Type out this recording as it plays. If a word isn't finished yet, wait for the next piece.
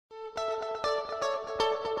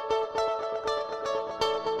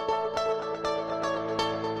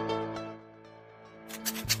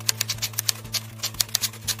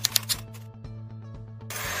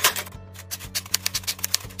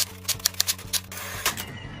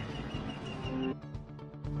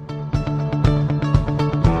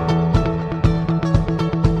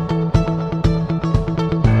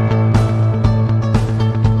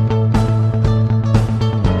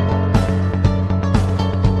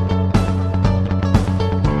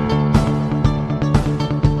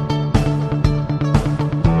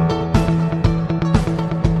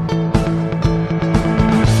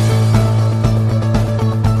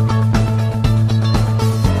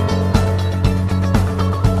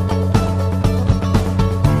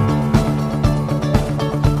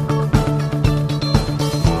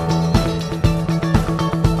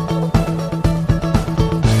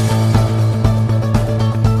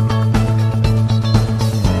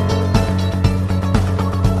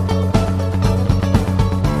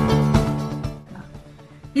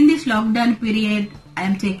lockdown period, I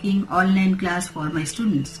am taking online class for my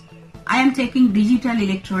students. I am taking digital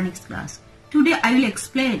electronics class. Today I will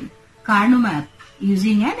explain Carnot map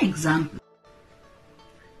using an example.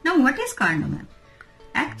 Now what is Carnot map?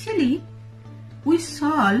 Actually, we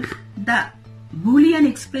solve the Boolean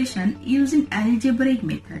expression using algebraic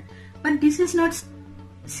method, but this is not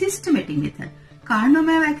systematic method. Carnot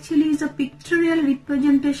map actually is a pictorial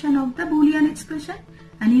representation of the Boolean expression,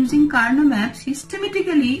 and using Carnot map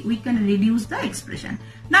systematically we can reduce the expression.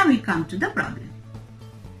 Now we come to the problem.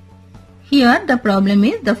 Here the problem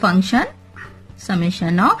is the function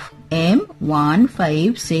summation of m 1,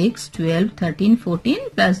 5, 6, 12, 13, 14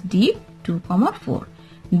 plus d 2, 4.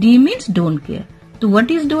 D means don't care. So what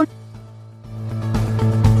is don't?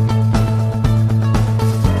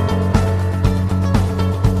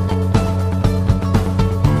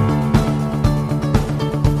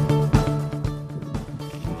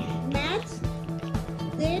 Match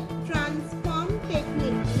Z transform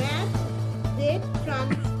technique. Match Z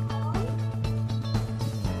transform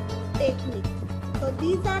technique. So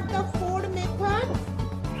these are the 4 methods.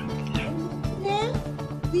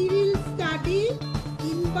 We will study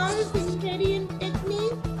inverse invariant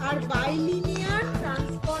technique or bilinear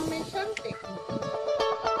transformation technique.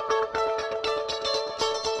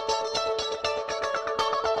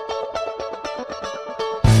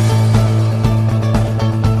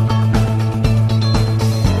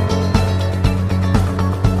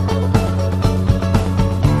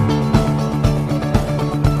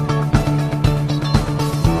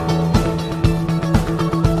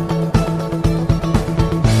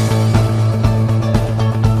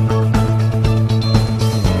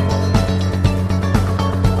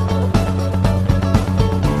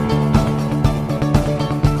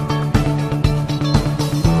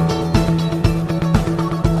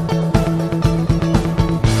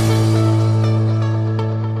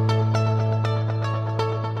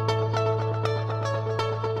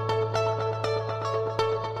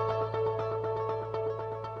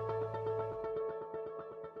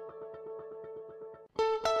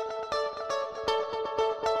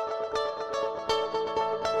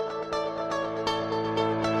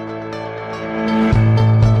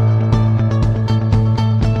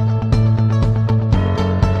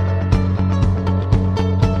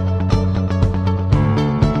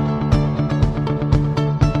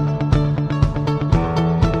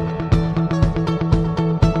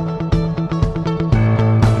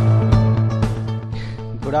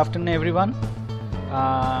 Good afternoon everyone.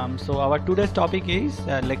 So our today's topic is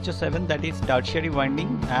lecture 7, that is tertiary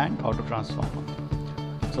winding and autotransformer.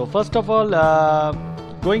 So first of all,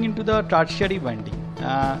 going into the tertiary winding,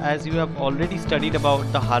 as you have already studied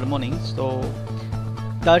about the harmonics, so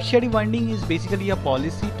tertiary winding is basically a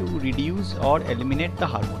policy to reduce or eliminate the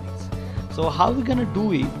harmonics. So how we gonna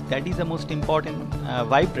do it? That is the most important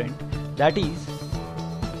vibrant. That is,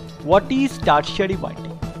 what is tertiary winding?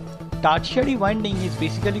 Tertiary winding is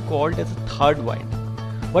basically called as a third winding.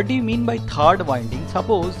 What do you mean by third winding?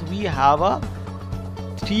 Suppose we have a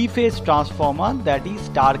 3-phase transformer, that is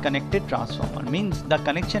star connected transformer, means the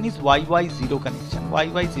connection is YY0 connection.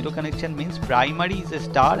 YY0 connection means primary is a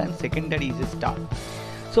star and secondary is a star.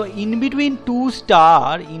 So in between two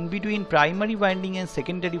star, in between primary winding and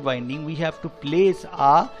secondary winding, we have to place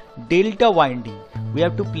a delta winding. We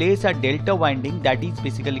have to place a delta winding, that is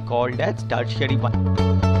basically called as tertiary winding.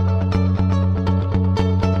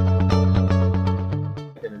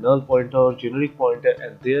 Null pointer, generic pointer,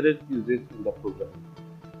 and their uses in the program.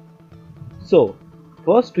 So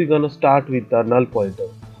first we're gonna start with the null pointer.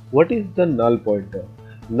 What is the null pointer?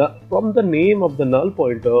 From the name of the null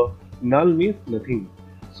pointer, null means nothing.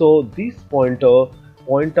 So this pointer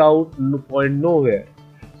point nowhere.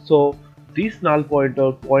 So this null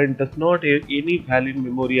pointer does not have any valid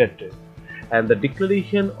memory address. And the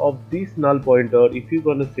declaration of this null pointer, if you're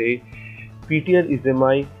gonna say PTR is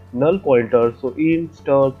my null pointer, so int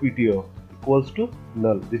star PTR equals to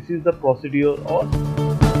null. This is the procedure or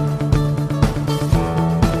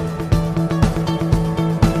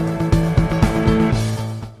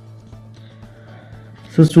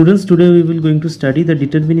So students, today we will going to study the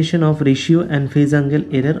determination of ratio and phase angle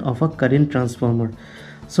error of a current transformer.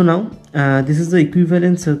 So now this is the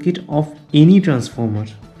equivalent circuit of any transformer.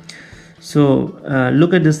 So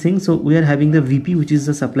look at this thing. So we are having the VP, which is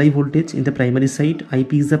the supply voltage in the primary side,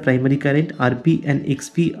 IP is the primary current, RP and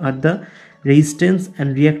XP are the resistance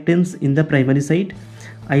and reactance in the primary side,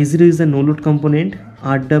 I0 is the no load component,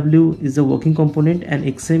 RW is the working component, and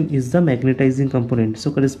XM is the magnetizing component.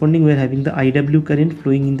 So corresponding we are having the IW current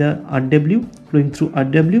flowing in the RW, flowing through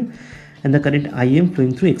RW, and the current IM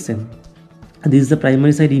flowing through XM. This is the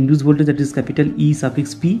primary side induced voltage, that is capital E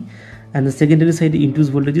suffix P, and the secondary side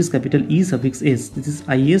induced voltage is capital E suffix S. This is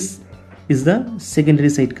IS is the secondary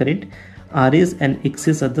side current, RS and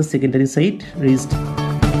XS are the secondary side resistance.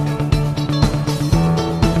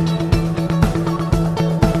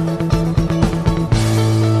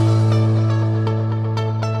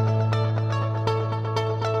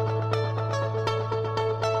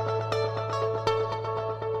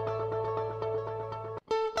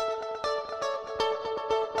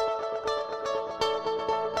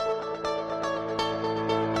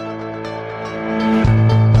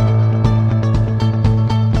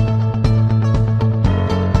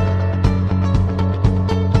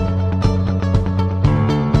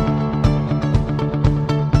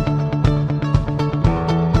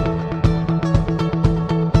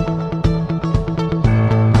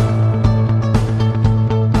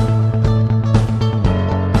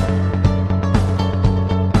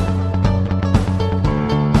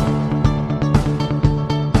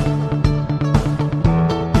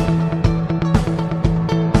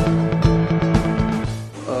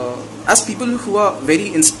 As people who are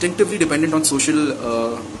very instinctively dependent on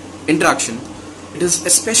social interaction, it has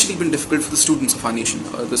especially been difficult for the students of our nation,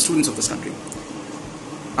 the students of this country.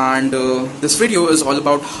 And this video is all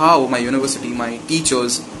about how my university, my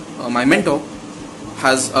teachers, my mentor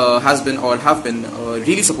has been or have been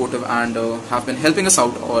really supportive and have been helping us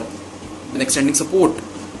out or been extending support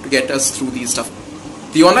to get us through these stuff.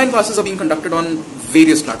 The online classes are being conducted on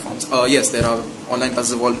various platforms. Yes, there are online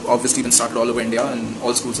classes have obviously been started all over India in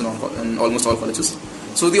all schools and almost all colleges.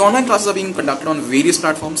 So the online classes are being conducted on various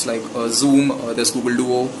platforms like Zoom, there's Google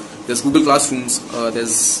Duo, there's Google Classrooms,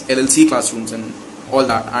 there's LLC Classrooms and all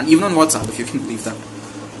that, and even on WhatsApp, if you can believe that.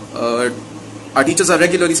 Our teachers are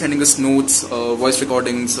regularly sending us notes, voice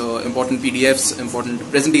recordings, important PDFs, important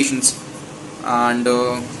presentations, and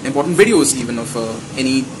important videos even of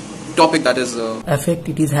any topic that is effect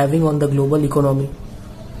it is having on the global economy.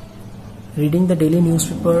 Reading the daily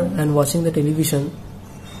newspaper and watching the television,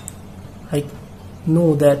 I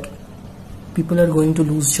know that people are going to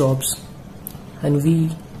lose jobs and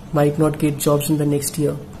we might not get jobs in the next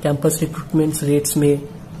year. Campus recruitment rates may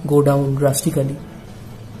go down drastically,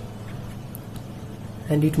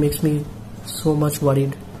 and it makes me so much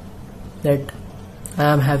worried that I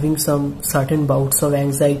am having some certain bouts of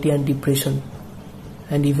anxiety and depression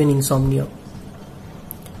and even insomnia.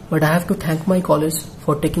 But I have to thank my college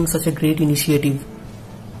for taking such a great initiative.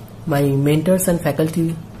 My mentors and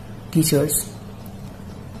faculty teachers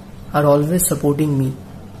are always supporting me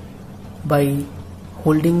by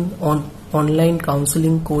holding online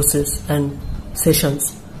counseling courses and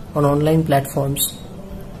sessions on online platforms.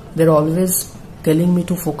 They're always telling me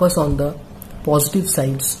to focus on the positive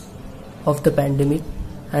sides of the pandemic,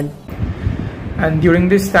 and during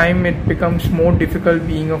this time it becomes more difficult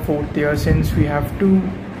being a fourth year, since we have to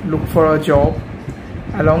look for a job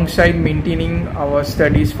alongside maintaining our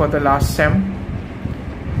studies for the last sem.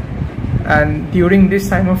 And during this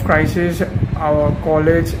time of crisis, our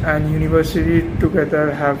college and university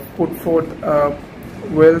together have put forth a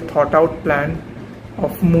well thought out plan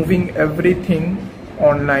of moving everything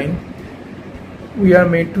online. We are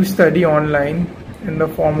made to study online in the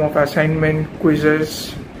form of assignment,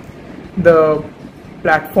 quizzes. The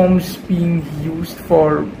platforms being used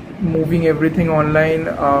for moving everything online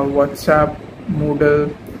are WhatsApp,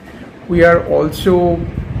 Moodle. We are also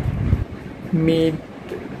made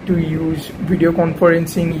to use video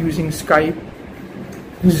conferencing using Skype,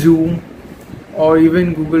 Zoom, or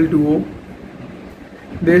even Google Duo.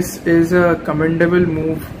 This is a commendable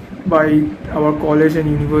move by our college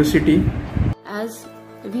and university. As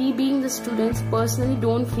we being the students personally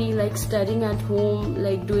don't feel like studying at home,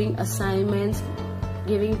 like doing assignments,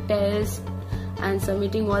 giving tests and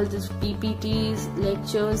submitting all these PPTs,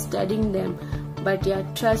 lectures, studying them. But yeah,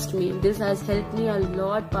 trust me, this has helped me a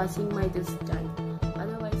lot passing my this time.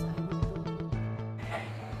 Otherwise I would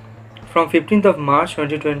not. From 15th of March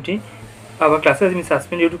 2020, our classes have been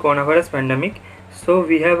suspended due to coronavirus pandemic. So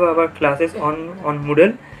we have our classes on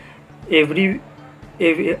Moodle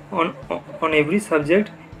on every subject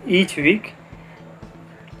each week.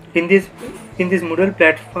 In this Moodle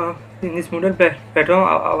platform,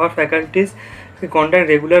 our faculties conduct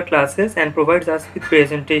regular classes and provides us with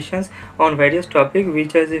presentations on various topics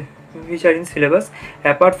which are in syllabus.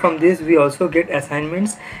 Apart from this, we also get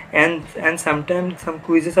assignments and sometimes some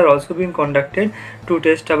quizzes are also being conducted to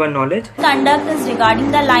test our knowledge. Conduct is regarding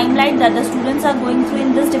the limelight that the students are going through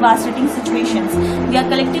in this devastating situations. We are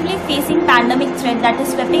collectively facing pandemic threat that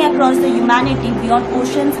is sweeping across the humanity beyond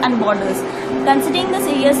oceans and borders. Considering the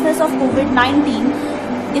seriousness of COVID-19,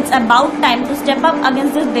 it's about time to step up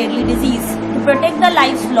against this deadly disease. To To protect the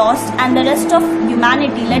lives lost and the rest of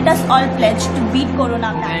humanity, let us all pledge to beat Corona.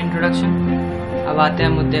 Introduction. अब आते हैं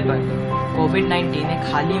मुद्दे पर। कोविड-19 एक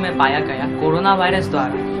हाल ही में पाया गया corona virus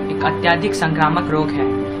द्वारा एक अत्यधिक संक्रामक रोग है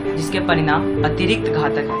जिसके परिणाम अतिरिक्त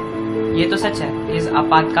घातक है। ये तो सच है कि इस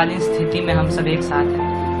आपातकालीन स्थिति में हम सब एक साथ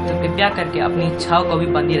हैं, तो कृपया करके अपनी इच्छाओं को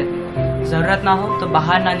भी बंदी रखें। जरूरत ना हो तो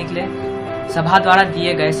बाहर ना निकले, सभा द्वारा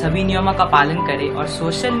दिए गए सभी नियमों का पालन करें और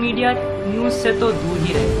सोशल मीडिया न्यूज से तो दूर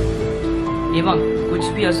ही रहें। एवं कुछ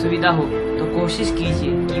भी असुविधा हो तो कोशिश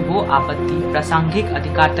कीजिए कि वो आपत्ति प्रासंगिक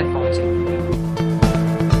अधिकार तक पहुंचे।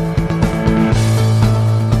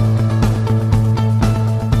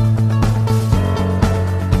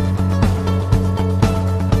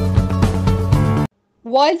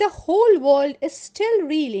 While the whole world is still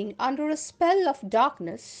reeling under a spell of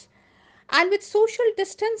darkness, and with social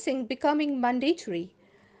distancing becoming mandatory,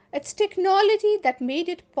 it's technology that made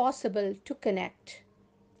it possible to connect.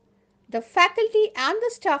 The faculty and the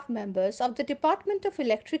staff members of the Department of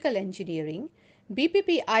Electrical Engineering,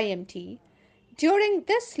 BPP-IMT, during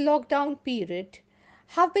this lockdown period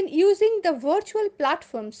have been using the virtual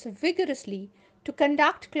platforms vigorously to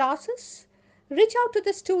conduct classes, reach out to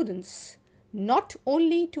the students, not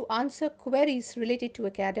only to answer queries related to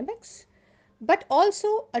academics, but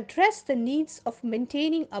also address the needs of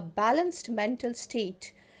maintaining a balanced mental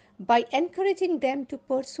state by encouraging them to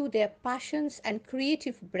pursue their passions and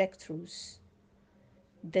creative breakthroughs.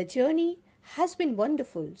 The journey has been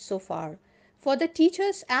wonderful so far for the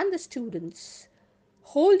teachers and the students,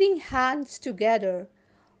 holding hands together,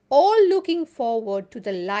 all looking forward to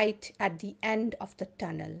the light at the end of the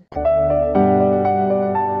tunnel.